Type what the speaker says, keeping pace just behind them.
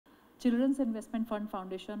Children's Investment Fund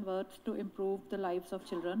Foundation works to improve the lives of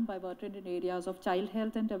children by working in areas of child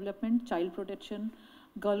health and development, child protection,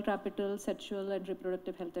 girl capital, sexual and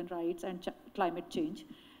reproductive health and rights, and climate change.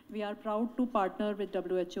 We are proud to partner with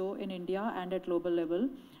WHO in India and at global level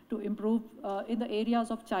to improve in the areas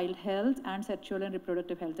of child health and sexual and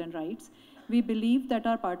reproductive health and rights. We believe that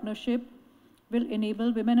our partnership will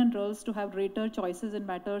enable women and girls to have greater choices in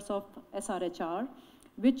matters of SRHR,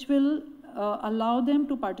 which will allow them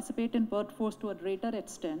to participate in workforce to a greater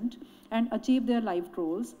extent and achieve their life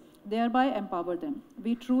goals, thereby empower them.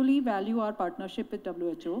 We truly value our partnership with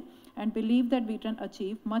WHO and believe that we can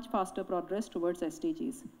achieve much faster progress towards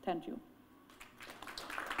SDGs. Thank you.